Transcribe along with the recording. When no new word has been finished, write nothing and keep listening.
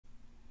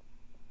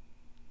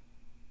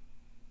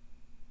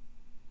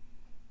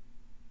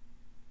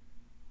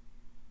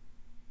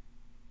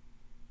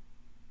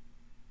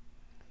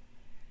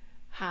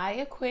Hi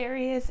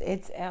Aquarius,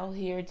 it's Elle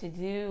here to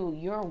do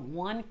your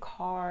one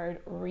card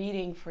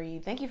reading for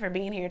you. Thank you for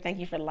being here. Thank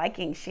you for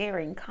liking,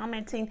 sharing,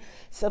 commenting,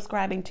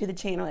 subscribing to the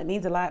channel. It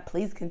means a lot.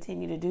 Please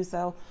continue to do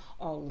so.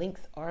 All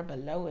links are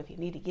below if you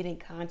need to get in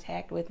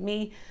contact with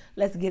me.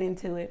 Let's get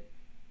into it.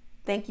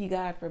 Thank you,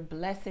 God, for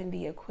blessing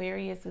the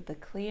Aquarius with a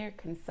clear,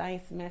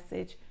 concise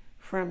message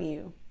from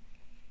you.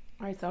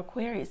 All right, so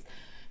Aquarius,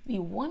 the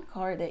one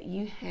card that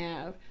you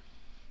have,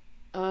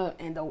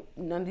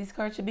 none of these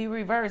cards should be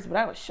reversed, but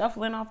I was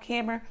shuffling off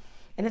camera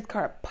and this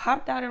card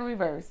popped out in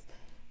reverse.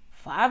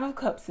 Five of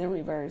Cups in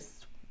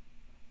reverse.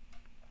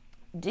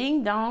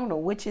 Ding dong, the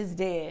witch is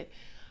dead.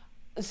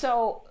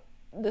 So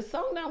the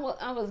song that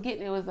I was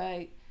getting, it was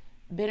like,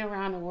 been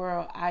around the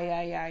world,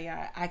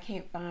 I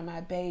can't find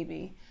my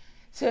baby.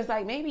 So it's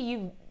like maybe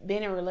you've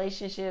been in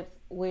relationships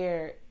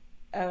where,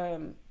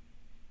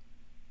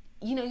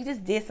 you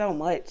just did so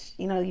much.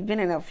 You've been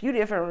in a few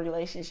different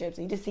relationships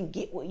and you just didn't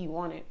get what you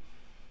wanted.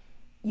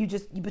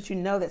 But you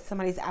know that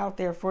somebody's out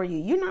there for you.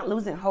 You're not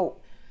losing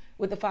hope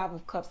with the Five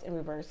of Cups in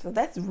reverse. So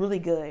that's really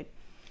good.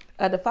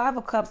 The Five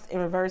of Cups in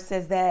reverse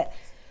says that,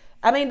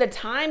 the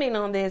timing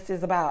on this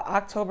is about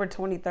October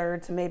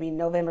 23rd to maybe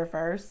November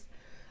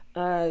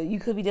 1st. You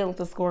could be dealing with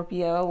a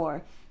Scorpio,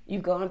 or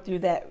you've gone through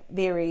that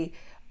very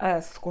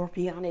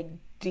scorpionic,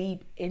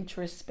 deep,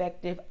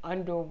 introspective,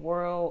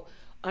 underworld,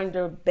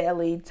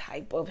 underbelly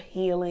type of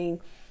healing.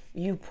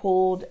 You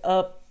pulled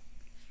up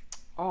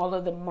all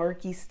of the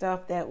murky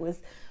stuff that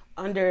was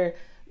under,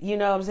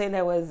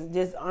 that was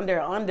just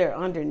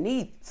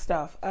underneath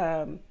stuff.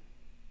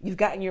 You've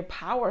gotten your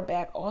power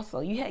back also.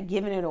 You had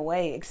given it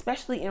away,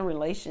 especially in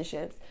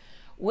relationships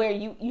where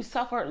you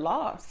suffered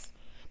loss,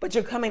 but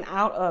you're coming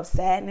out of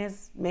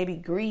sadness, maybe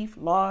grief,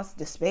 loss,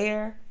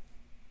 despair,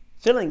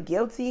 feeling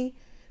guilty,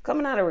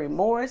 coming out of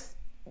remorse,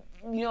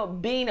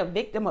 being a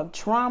victim of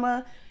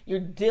trauma. You're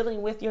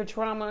dealing with your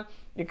trauma.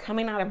 You're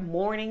coming out of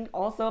mourning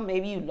also.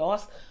 Maybe you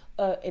lost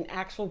an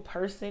actual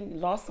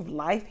person, loss of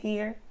life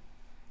here.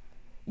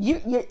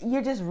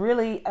 You're just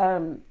really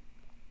you're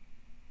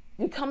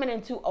coming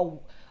into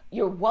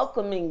you're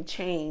welcoming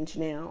change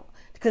now,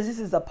 because this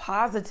is a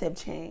positive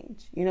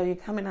change. You're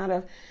coming out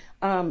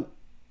of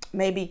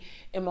maybe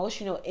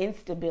emotional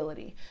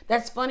instability.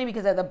 That's funny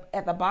because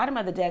at the bottom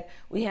of the deck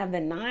we have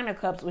the Nine of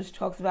Cups, which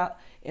talks about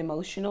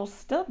emotional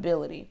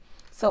stability.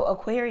 So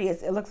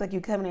Aquarius, it looks like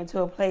you're coming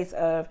into a place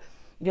of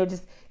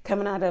just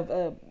coming out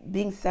of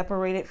being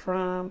separated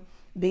from,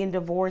 being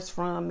divorced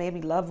from,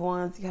 maybe loved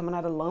ones, coming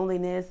out of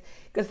loneliness.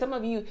 Because some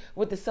of you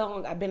with the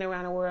song, I've been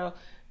around the world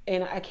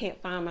and I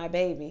can't find my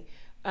baby.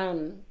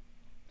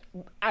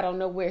 I don't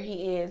know where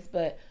he is,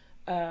 but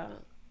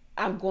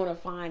I'm going to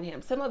find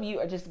him. Some of you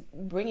are just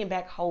bringing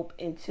back hope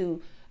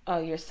into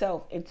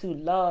yourself, into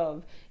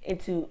love,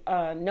 into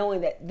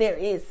knowing that there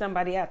is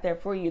somebody out there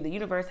for you. The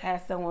universe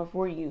has someone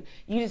for you.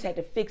 You just had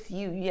to fix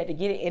you. You had to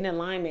get it in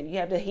alignment. You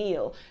had to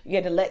heal. You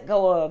had to let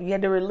go of. You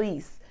had to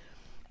release.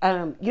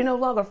 You're no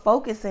longer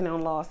focusing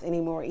on loss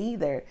anymore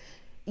either.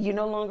 You're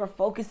no longer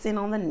focusing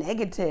on the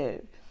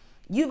negative.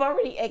 You've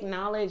already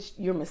acknowledged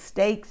your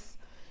mistakes,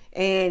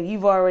 and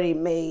you've already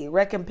made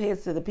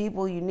recompense to the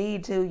people you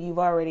need to. You've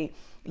already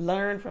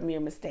learned from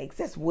your mistakes.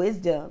 That's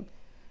wisdom.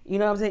 You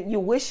know what I'm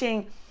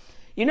saying?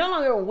 You're no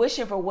longer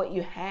wishing for what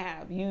you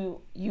have. Your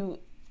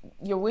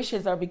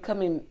wishes are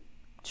becoming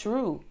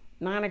true.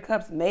 Nine of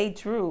Cups made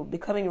true,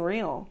 becoming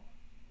real.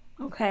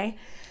 Okay?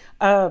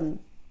 You're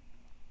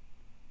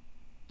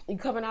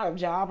coming out of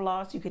job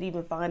loss. You could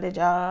even find a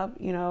job,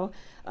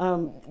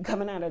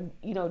 coming out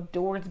of,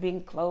 doors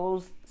being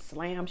closed,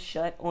 slammed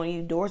shut on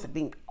you. Doors are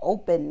being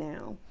open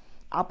now.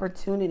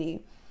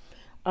 Opportunity.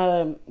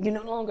 You're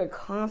no longer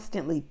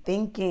constantly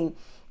thinking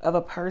of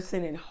a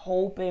person and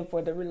hoping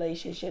for the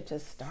relationship to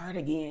start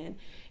again.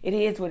 It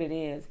is what it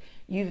is.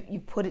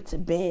 You put it to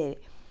bed.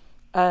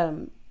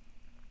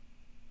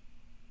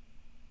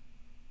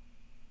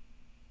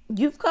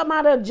 You've come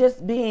out of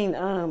just being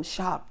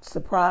shocked,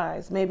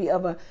 surprised, maybe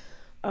of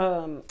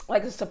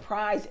like a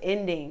surprise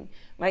ending.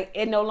 Like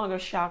it no longer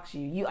shocks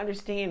you. You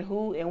understand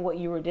who and what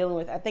you were dealing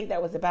with. I think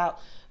that was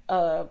about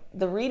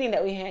the reading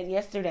that we had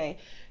yesterday.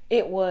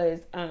 It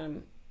was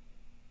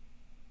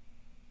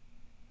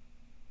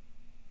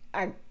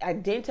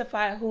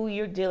identify who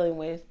you're dealing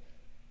with,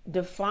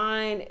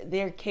 define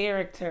their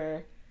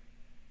character,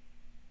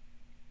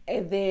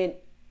 and then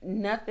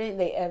nothing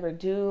they ever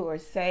do or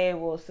say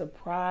will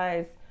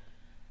surprise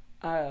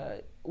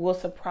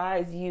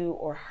you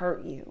or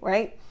hurt you,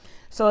 right?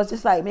 So it's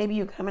just like maybe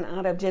you're coming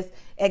out of just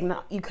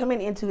you coming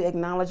into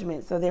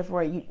acknowledgement, so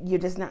therefore you're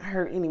just not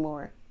hurt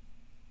anymore.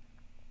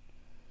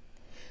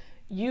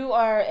 You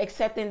are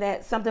accepting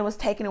that something was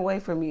taken away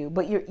from you,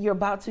 but you're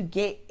about to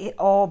get it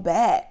all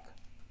back.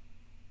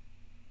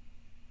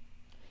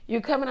 You're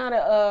coming out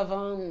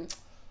of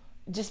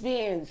just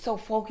being so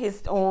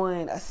focused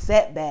on a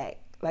setback,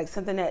 like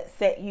something that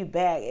set you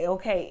back.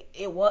 Okay,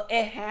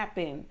 it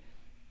happened.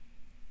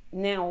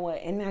 Now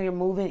what? And now you're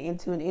moving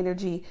into an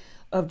energy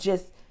of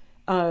just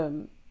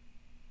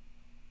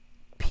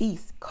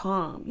peace,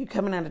 calm. You're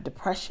coming out of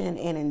depression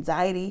and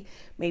anxiety,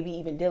 maybe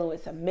even dealing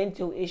with some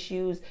mental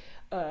issues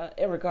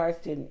in regards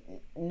to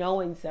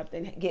knowing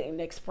something,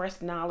 getting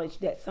expressed knowledge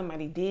that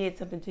somebody did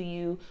something to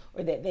you,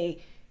 or that they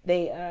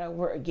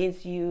were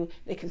against you,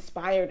 they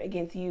conspired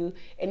against you.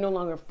 It no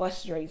longer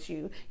frustrates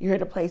you. You're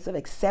at a place of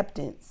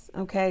acceptance,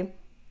 okay?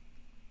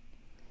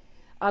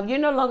 You're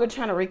no longer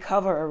trying to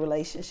recover a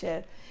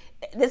relationship.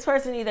 This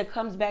person either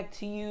comes back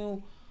to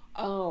you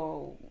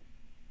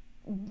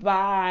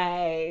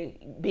by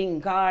being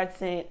God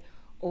sent,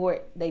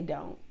 or they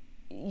don't.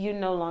 You're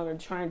no longer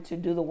trying to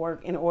do the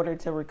work in order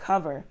to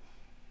recover.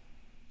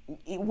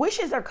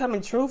 Wishes are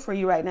coming true for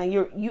you right now.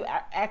 You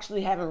are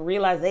actually having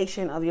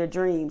realization of your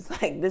dreams.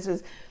 Like,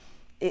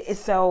 it's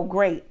so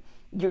great.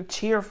 You're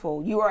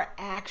cheerful. You are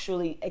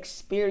actually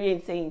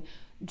experiencing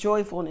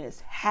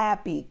joyfulness,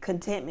 happy,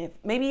 contentment,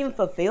 maybe even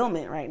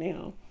fulfillment right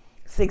now.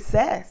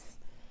 Success.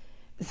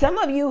 Some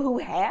of you who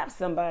have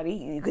somebody,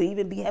 you could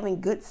even be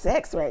having good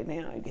sex right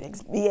now. You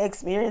could be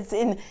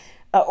experiencing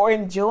or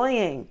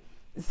enjoying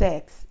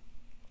sex.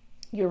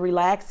 You're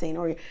relaxing,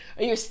 or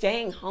you're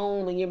staying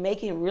home and you're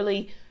making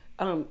really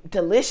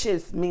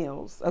delicious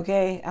meals.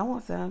 Okay, I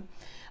want some.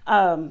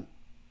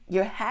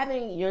 You're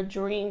having your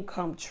dream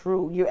come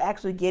true. You're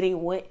actually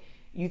getting what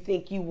you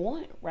think you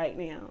want right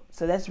now.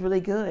 So that's really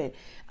good.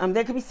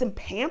 There could be some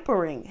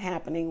pampering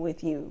happening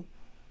with you,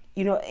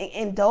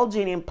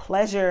 indulging in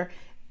pleasure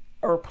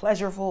or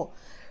pleasureful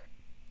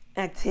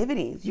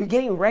activities. You're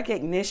getting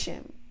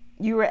recognition.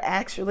 You are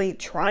actually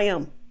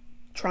triumphing.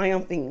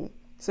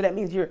 So that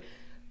means you're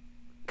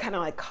kind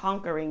of like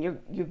conquering.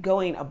 You're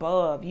going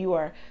above. You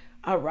are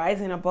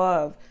rising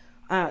above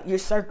your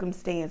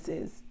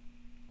circumstances.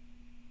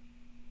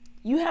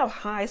 You have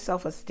high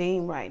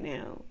self-esteem right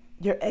now.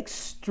 You're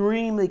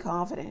extremely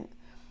confident,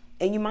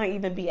 and you might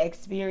even be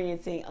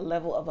experiencing a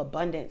level of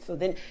abundance. So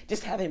then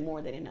just having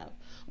more than enough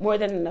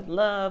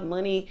love,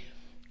 money,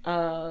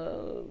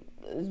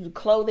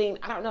 clothing,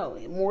 I don't know,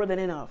 more than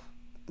enough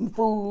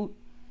food.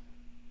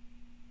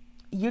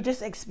 You're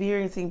just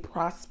experiencing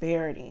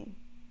prosperity.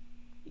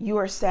 You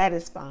are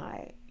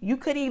satisfied. You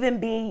could even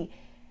be,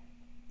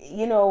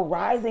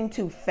 rising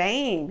to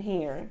fame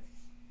here.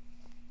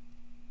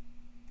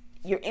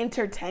 You're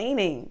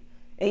entertaining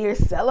and you're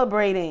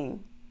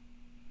celebrating.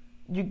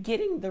 You're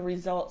getting the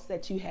results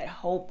that you had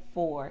hoped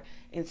for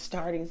in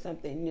starting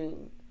something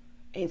new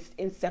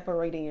and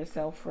separating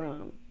yourself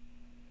from.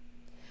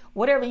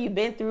 Whatever you've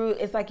been through,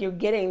 it's like you're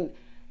getting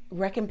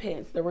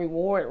recompense, the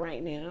reward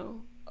right now,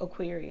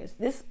 Aquarius.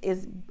 This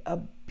is a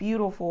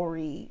beautiful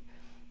read.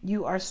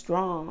 You are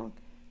strong.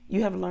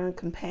 You have learned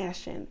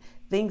compassion.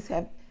 Things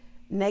have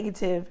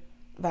negative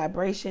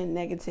vibration,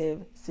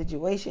 negative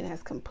situation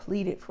has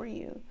completed for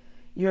you.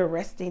 You're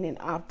resting in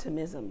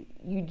optimism.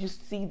 You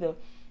just see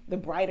the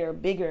brighter,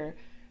 bigger,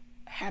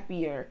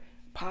 happier,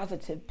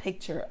 positive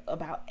picture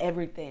about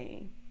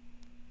everything.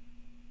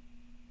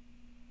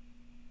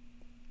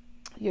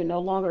 You're no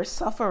longer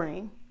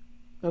suffering,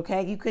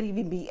 okay? You could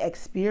even be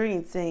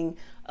experiencing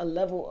a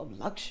level of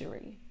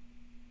luxury.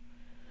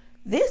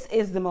 This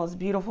is the most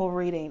beautiful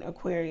reading,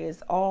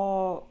 Aquarius.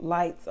 All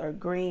lights are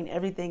green.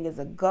 Everything is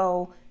a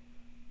go.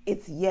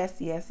 It's yes,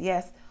 yes,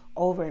 yes,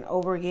 over and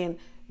over again.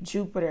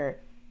 Jupiter,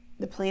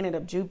 the planet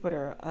of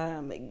Jupiter,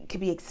 could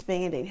be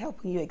expanding,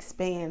 helping you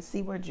expand.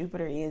 See where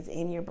Jupiter is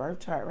in your birth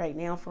chart right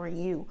now for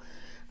you.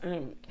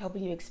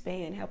 Helping you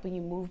expand, helping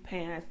you move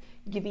past,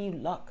 giving you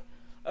luck,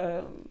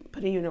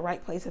 putting you in the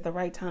right place at the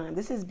right time.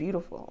 This is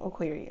beautiful,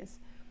 Aquarius.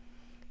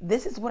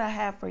 This is what I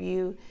have for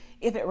you.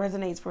 If it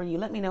resonates for you,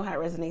 let me know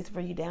how it resonates for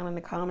you down in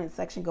the comment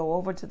section. Go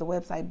over to the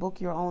website, book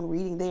your own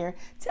reading there.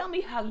 Tell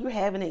me how you're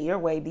having it your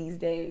way these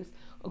days,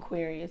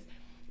 Aquarius.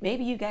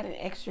 Maybe you got an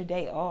extra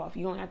day off.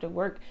 You don't have to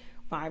work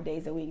 5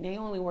 days a week. They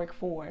only work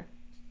 4.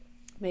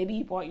 Maybe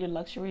you bought your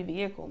luxury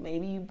vehicle.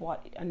 Maybe you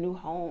bought a new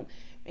home.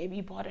 Maybe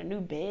you bought a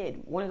new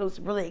bed, one of those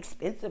really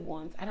expensive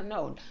ones. I don't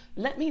know.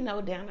 Let me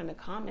know down in the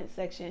comment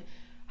section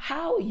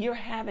how you're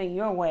having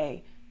your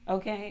way,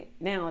 okay,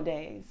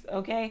 nowadays,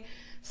 okay?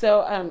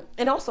 So,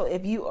 and also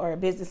if you are a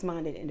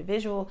business-minded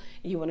individual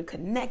and you want to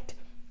connect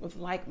with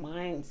like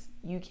minds,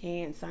 you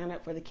can sign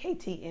up for the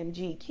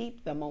KTMG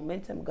Keep the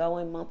Momentum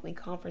Going monthly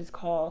conference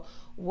call,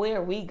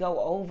 where we go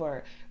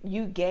over,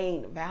 you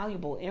gain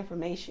valuable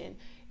information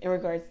in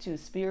regards to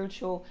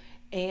spiritual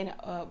and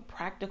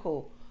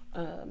practical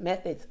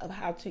methods of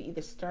how to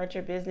either start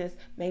your business,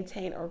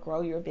 maintain, or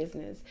grow your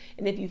business.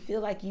 And if you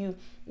feel like you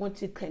want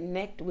to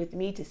connect with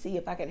me to see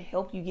if I can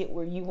help you get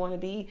where you want to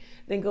be,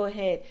 then go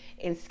ahead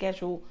and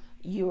schedule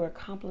your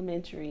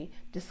complimentary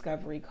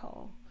discovery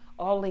call.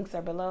 All links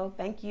are below.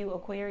 Thank you,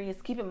 Aquarius.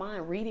 Keep in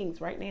mind,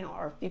 readings right now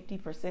are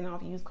 50%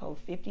 off. Use code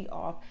 50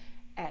 off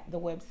at the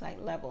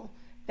website level.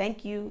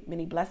 Thank you.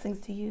 Many blessings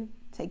to you.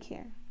 Take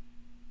care.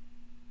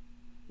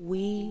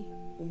 We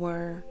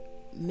were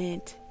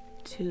meant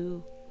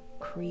to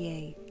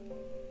create.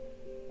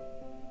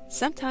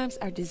 Sometimes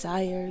our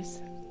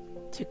desires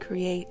to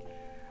create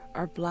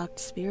are blocked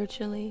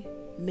spiritually,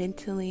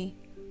 mentally,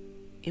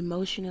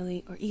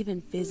 emotionally, or even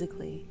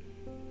physically.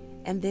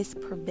 And this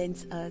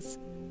prevents us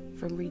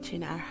from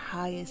reaching our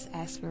highest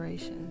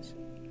aspirations.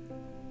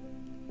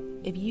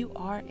 If you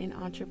are an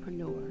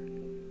entrepreneur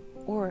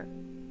or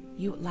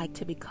you would like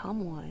to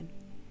become one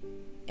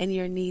and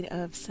you're in need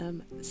of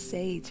some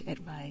sage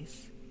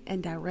advice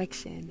and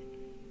direction,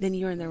 then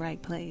you're in the right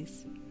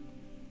place.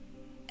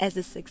 As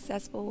a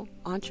successful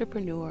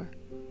entrepreneur,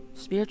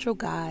 spiritual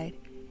guide,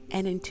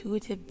 and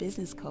intuitive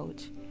business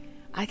coach,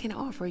 I can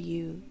offer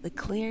you the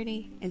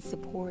clarity and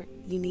support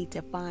you need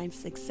to find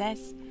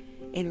success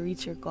and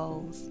reach your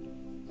goals.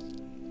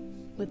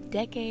 With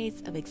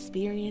decades of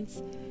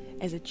experience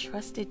as a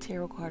trusted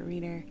tarot card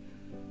reader,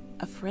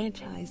 a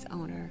franchise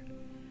owner,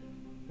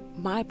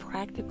 my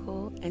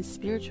practical and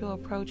spiritual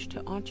approach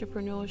to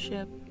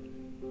entrepreneurship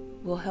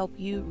will help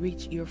you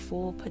reach your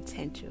full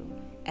potential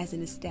as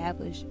an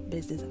established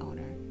business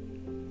owner.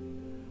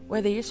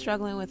 Whether you're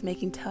struggling with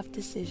making tough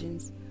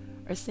decisions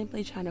or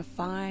simply trying to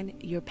find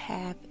your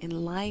path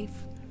in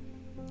life,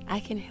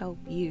 I can help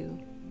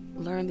you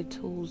learn the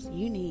tools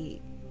you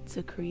need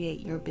to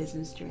create your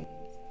business dreams.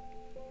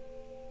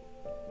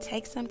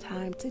 Take some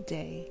time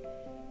today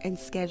and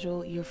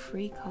schedule your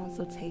free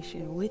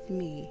consultation with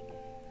me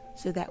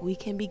so that we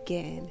can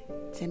begin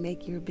to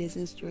make your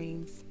business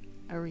dreams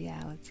a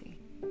reality.